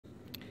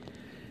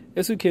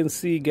As you can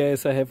see,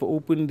 guys, I have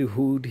opened the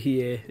hood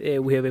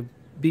here. We have a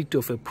bit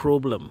of a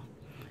problem.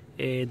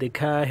 The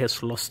car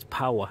has lost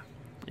power,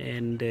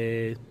 and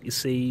it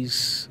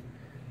says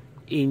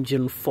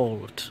engine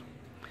fault.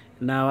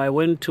 Now I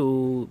went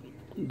to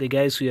the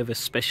guys who have a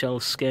special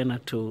scanner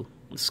to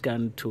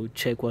scan to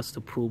check what's the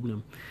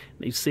problem.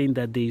 They're saying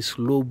that there is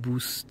low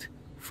boost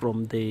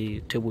from the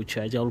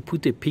turbocharger. I'll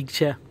put a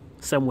picture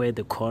somewhere in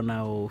the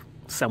corner or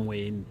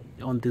somewhere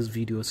on this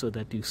video so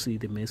that you see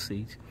the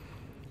message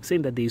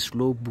saying that there is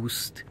low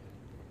boost.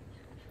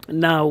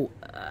 Now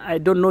I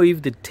don't know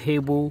if the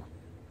turbo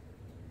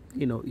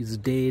is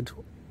dead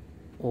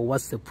or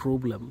what's the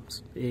problem,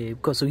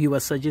 because he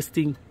was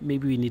suggesting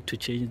maybe we need to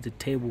change the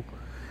turbo.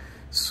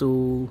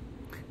 So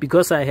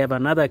because I have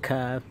another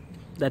car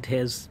that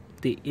has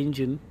the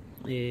engine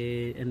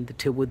and the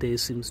turbo there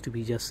seems to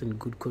be just in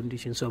good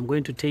condition, so I'm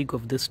going to take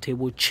off this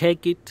turbo,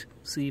 check it,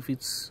 see if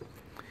it's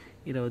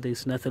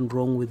there's nothing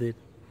wrong with it.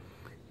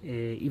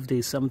 If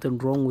there's something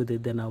wrong with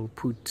it, then I'll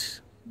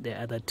put the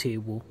other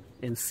turbo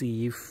and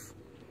see if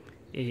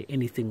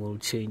anything will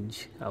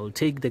change. I'll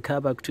take the car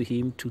back to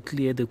him to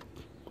clear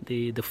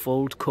the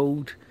fault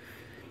code,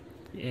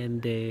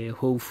 and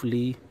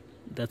hopefully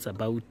that's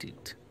about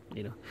it.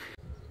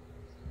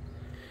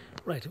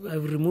 Right,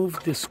 I've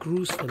removed the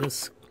screws for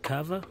this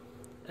cover.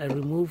 I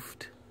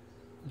removed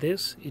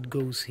this, it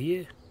goes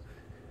here,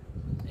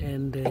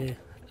 and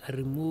I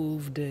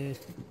removed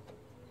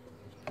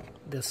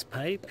this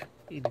pipe,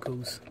 it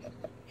goes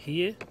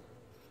here.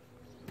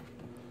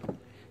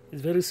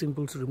 It's very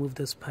simple to remove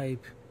this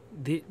pipe.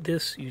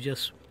 This, you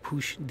just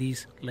push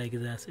these like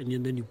that,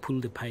 and then you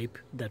pull the pipe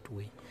that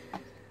way.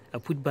 I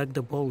put back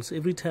the bolts.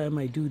 Every time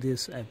I do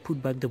this, I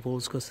put back the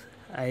bolts because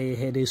I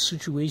had a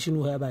situation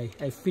whereby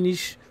I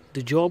finish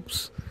the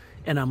jobs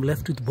and I'm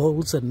left with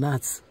bolts and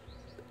nuts,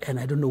 and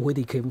I don't know where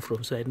they came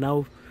from. So I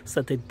now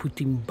started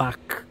putting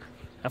back.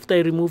 After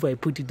I remove, I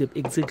put it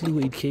exactly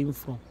where it came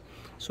from.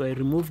 So I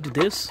removed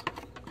this.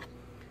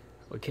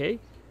 Okay,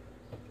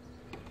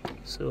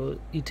 so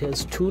it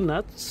has two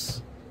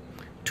nuts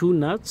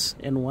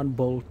and one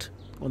bolt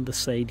on the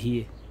side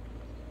here.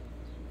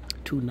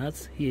 Two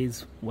nuts, here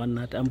is one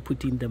nut. I'm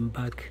putting them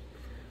back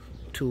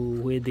to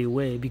where they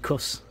were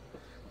because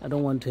I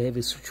don't want to have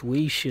a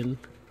situation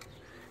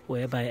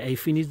whereby I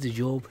finish the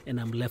job and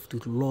I'm left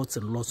with lots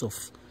and lots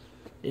of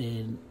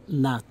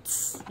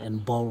nuts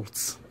and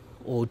bolts,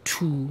 or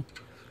two,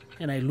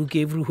 and I look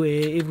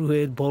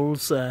everywhere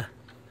bolts are.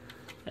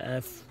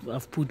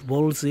 I've put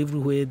bolts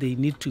everywhere they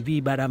need to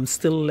be, but I'm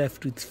still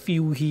left with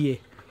few here.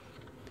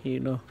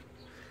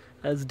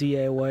 As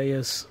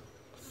DIYers,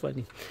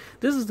 funny.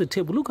 This is the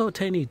table. Look how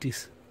tiny it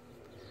is.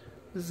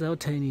 This is how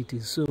tiny it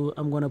is. So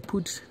I'm gonna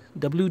put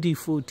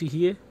WD-40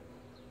 here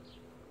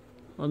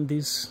on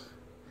this,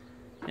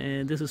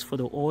 and this is for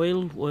the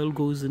oil. Oil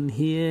goes in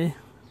here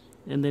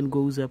and then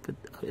goes up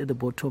at the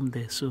bottom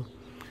there. So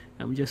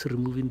I'm just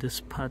removing this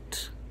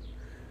part,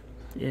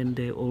 and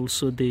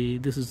also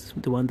this is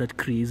the one that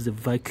creates the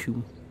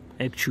vacuum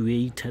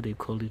actuator, they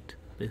call it.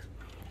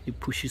 It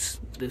pushes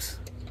this.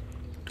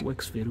 It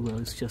works very well,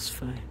 it's just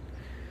fine.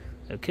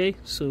 Okay,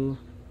 so,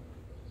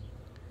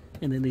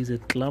 and then there's a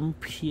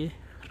clamp here.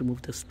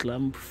 Remove this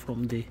clamp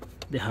from the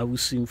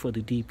housing for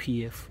the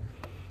DPF.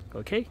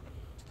 Okay,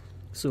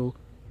 so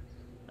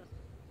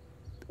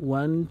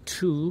 1,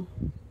 2,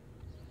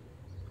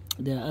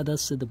 there are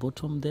others at the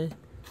bottom there.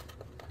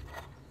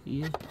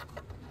 Yeah.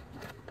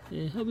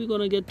 How are we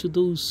gonna get to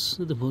those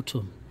at the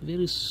bottom?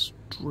 Very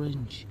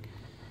strange.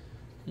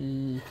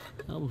 I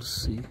will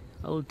see.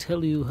 I will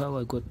tell you how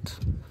I got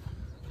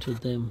to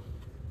them.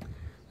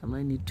 I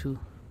might need to.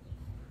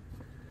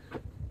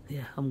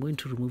 Yeah, I'm going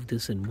to remove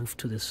this and move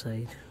to the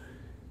side.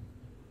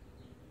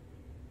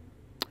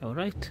 All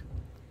right.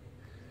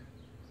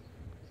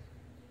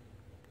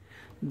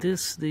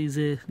 There's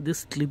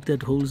this clip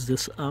that holds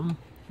this arm.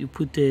 You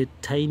put a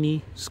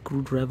tiny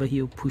screwdriver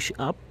here, push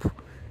up,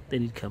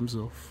 then it comes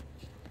off.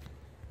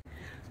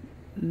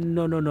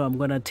 No, I'm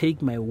gonna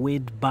take my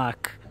weight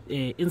back.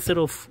 Instead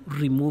of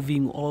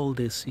removing all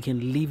this, you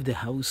can leave the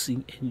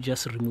housing and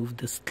just remove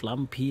this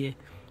clamp here.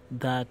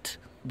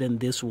 Then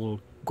this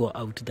will go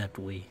out that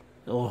way.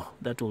 Oh,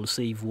 that will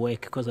save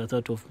work, because I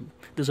thought of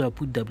this. I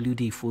put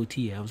WD-40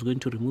 here. I was going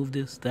to remove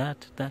this,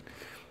 that.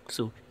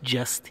 So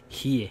just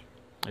here,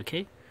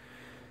 okay.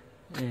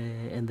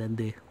 And then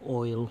the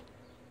oil,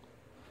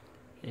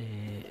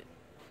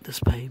 this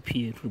pipe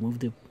here. Remove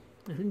the.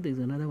 I think there's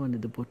another one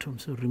at the bottom,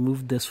 so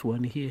remove this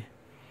one here,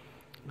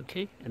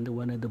 okay, and the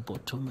one at the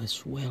bottom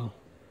as well.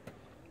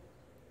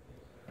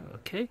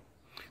 Okay,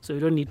 so you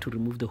don't need to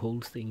remove the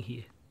whole thing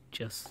here,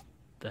 just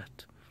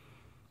that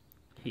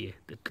here,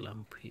 the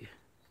clamp here.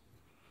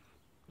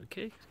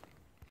 Okay,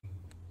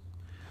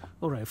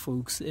 all right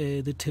folks,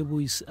 the turbo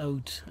is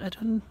out.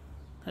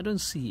 I don't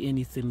see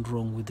anything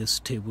wrong with this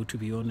turbo, to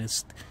be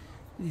honest.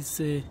 It's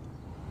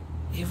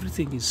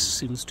everything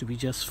seems to be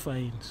just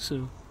fine,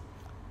 so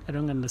I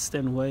don't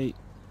understand why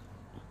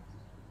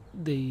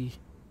they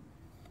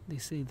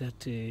say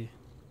that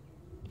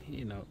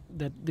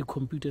that the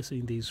computer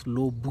saying there is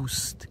low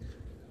boost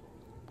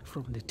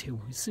from the table.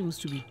 It seems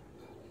to be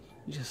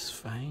just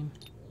fine.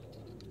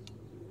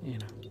 You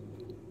know,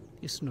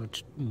 it's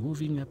not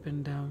moving up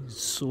and down.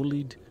 It's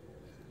solid.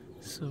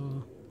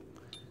 So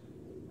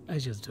I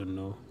just don't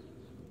know.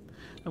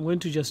 I'm going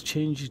to just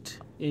change it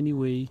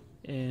anyway,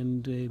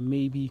 and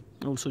maybe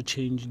also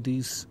change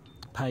these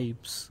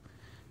pipes,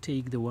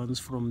 take the ones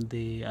from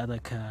the other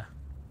car,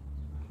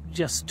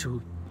 just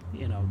to,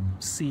 you know,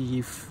 see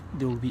if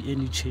there will be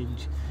any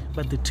change.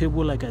 But the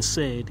table, like I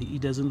said,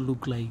 it doesn't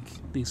look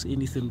like there's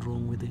anything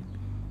wrong with it.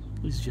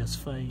 It's just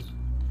fine,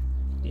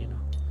 you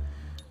know.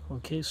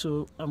 Okay,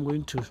 so I'm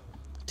going to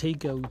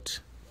take out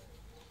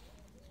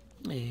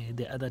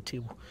the other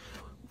table.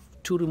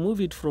 To remove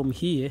it from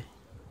here,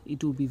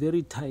 it will be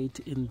very tight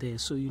in there,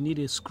 so you need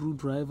a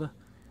screwdriver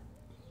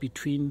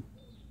between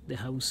the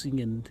housing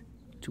and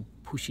to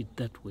push it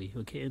that way.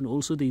 Okay, and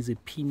also there is a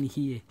pin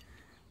here.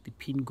 The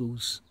pin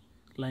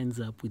lines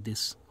up with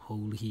this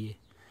hole here.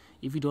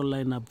 If you don't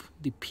line up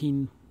this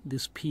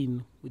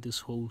pin with this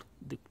hole,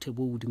 the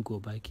table wouldn't go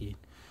back in.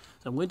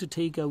 So I'm going to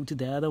take out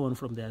the other one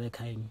from the other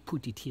kind,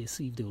 put it here,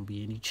 see if there will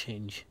be any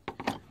change.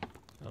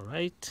 All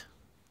right.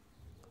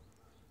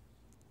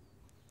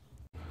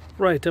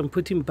 Right, I'm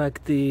putting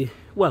back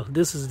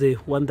this is the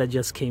one that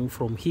just came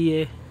from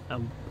here.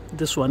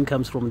 This one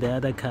comes from the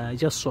other car. I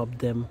just swapped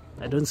them.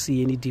 I don't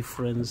see any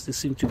difference. They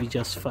seem to be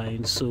just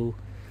fine. So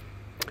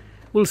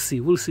we'll see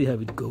how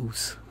it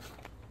goes.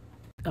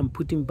 I'm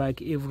putting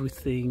back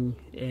everything,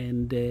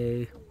 and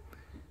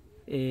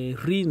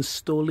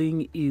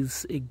reinstalling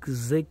is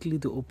exactly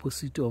the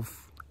opposite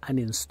of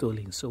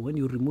uninstalling. So when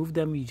you remove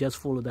them, you just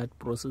follow that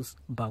process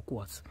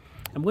backwards.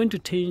 I'm going to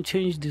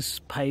change these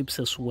pipes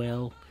as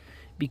well,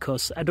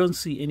 because I don't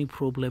see any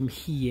problem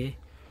here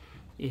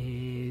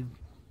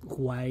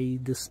why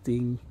this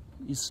thing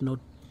is not,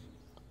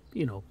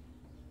 you know,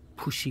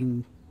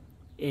 pushing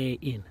air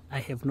in. I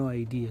have no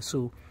idea.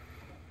 So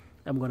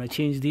I'm gonna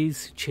change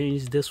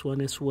this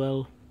one as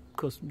well,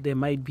 because there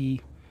might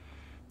be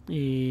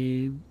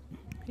a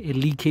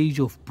leakage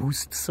of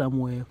boost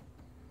somewhere.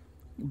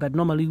 But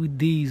normally with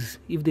these,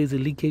 if there's a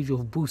leakage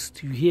of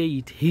boost, you hear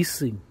it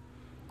hissing.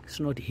 It's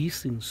not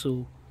hissing,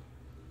 so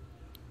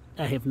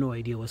I have no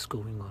idea what's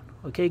going on.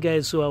 Okay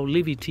guys, so I'll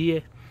leave it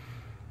here.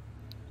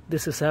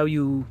 This is how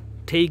you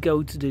take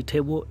out the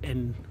table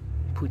and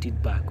put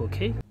it back.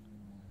 Okay,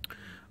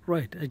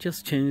 right, I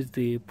just changed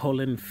the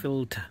pollen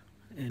filter,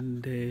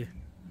 and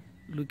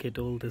look at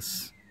all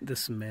this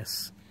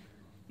mess.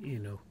 You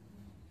know,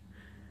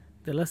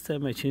 the last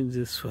time I changed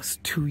this was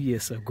 2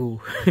 years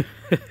ago.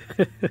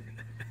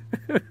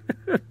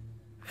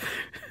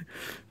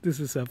 This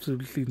is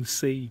absolutely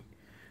insane.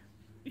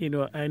 You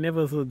know, I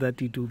never thought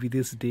that it would be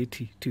this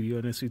dirty, to be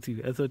honest with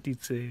you. I thought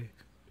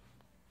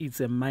it's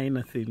a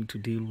minor thing to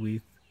deal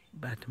with,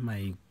 but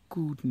my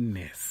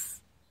goodness,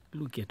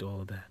 look at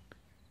all that.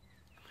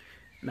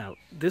 Now,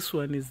 this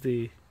one is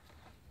the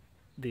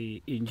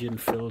engine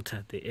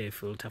filter, the air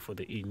filter for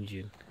the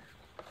engine,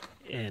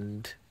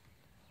 and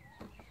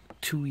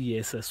 2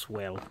 years as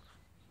well.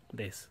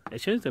 I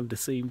changed them the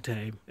same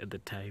time at the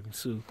time,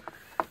 so,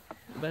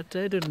 but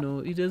I don't know,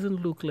 it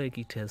doesn't look like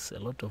it has a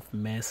lot of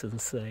mess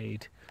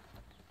inside,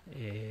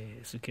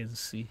 as you can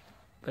see,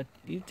 but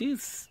it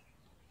is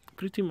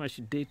pretty much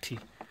dirty,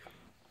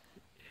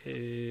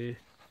 you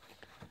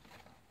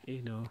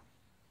know,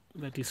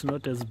 but it's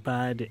not as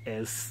bad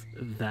as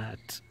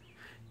that,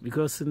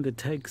 because in the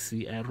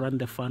taxi I run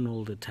the fan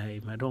all the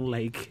time. I don't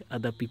like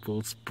other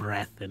people's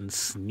breath and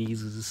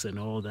sneezes and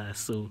all that,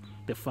 so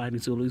the fan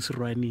is always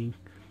running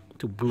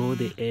to blow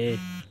the air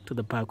to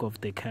the back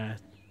of the car.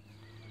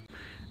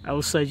 I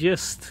would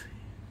suggest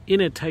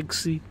in a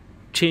taxi,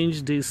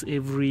 change this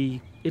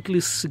every at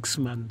least 6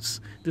 months.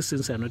 These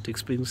things are not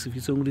expensive.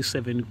 It's only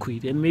 7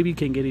 quid, and maybe you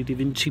can get it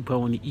even cheaper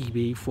on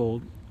eBay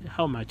for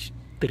how much?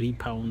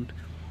 £3.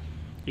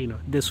 You know,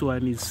 this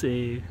one is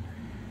I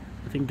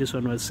think this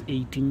one was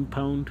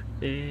 £18.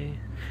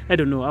 I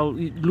don't know. I'll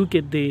look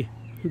at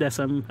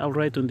I'll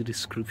write on the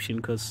description,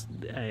 because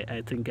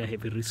I think I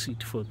have a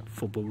receipt for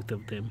both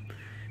of them.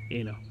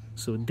 You know,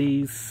 so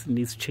this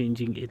needs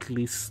changing at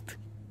least,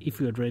 if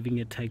you are driving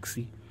a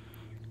taxi,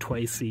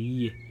 twice a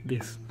year.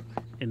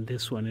 And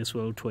this one as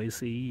well,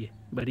 twice a year.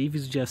 But if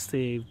it's just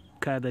a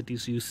car that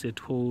is used at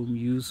home,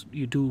 you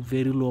do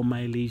very low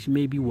mileage,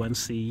 maybe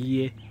once a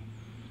year,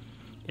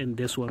 and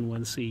this one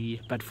once a year.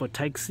 But for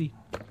taxi,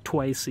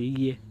 twice a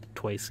year.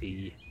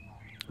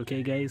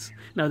 Okay guys,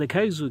 now the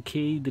car is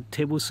okay. The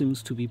table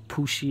seems to be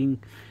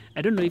pushing.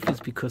 I don't know if it's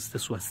because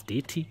this was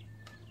dirty,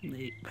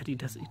 but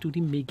it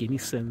wouldn't make any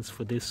sense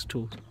for this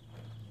to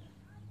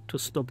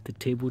stop the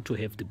table to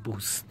have the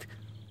boost.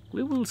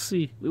 We will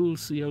see.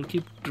 I'll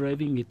keep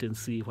driving it and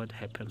see what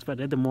happens. But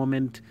at the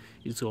moment,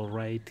 it's all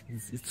right.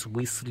 It's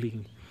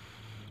whistling.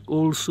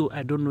 Also,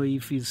 I don't know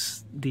if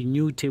it's the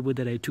new table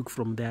that I took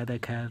from the other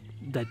car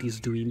that is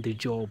doing the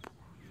job.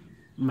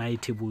 My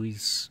table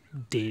is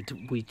dead,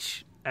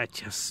 which I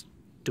just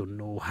don't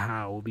know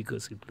how,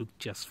 because it looked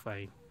just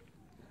fine.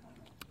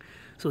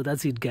 So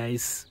that's it,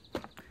 guys.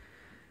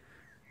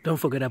 Don't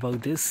forget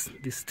about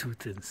these two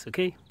things.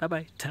 Okay, bye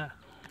bye. Ta.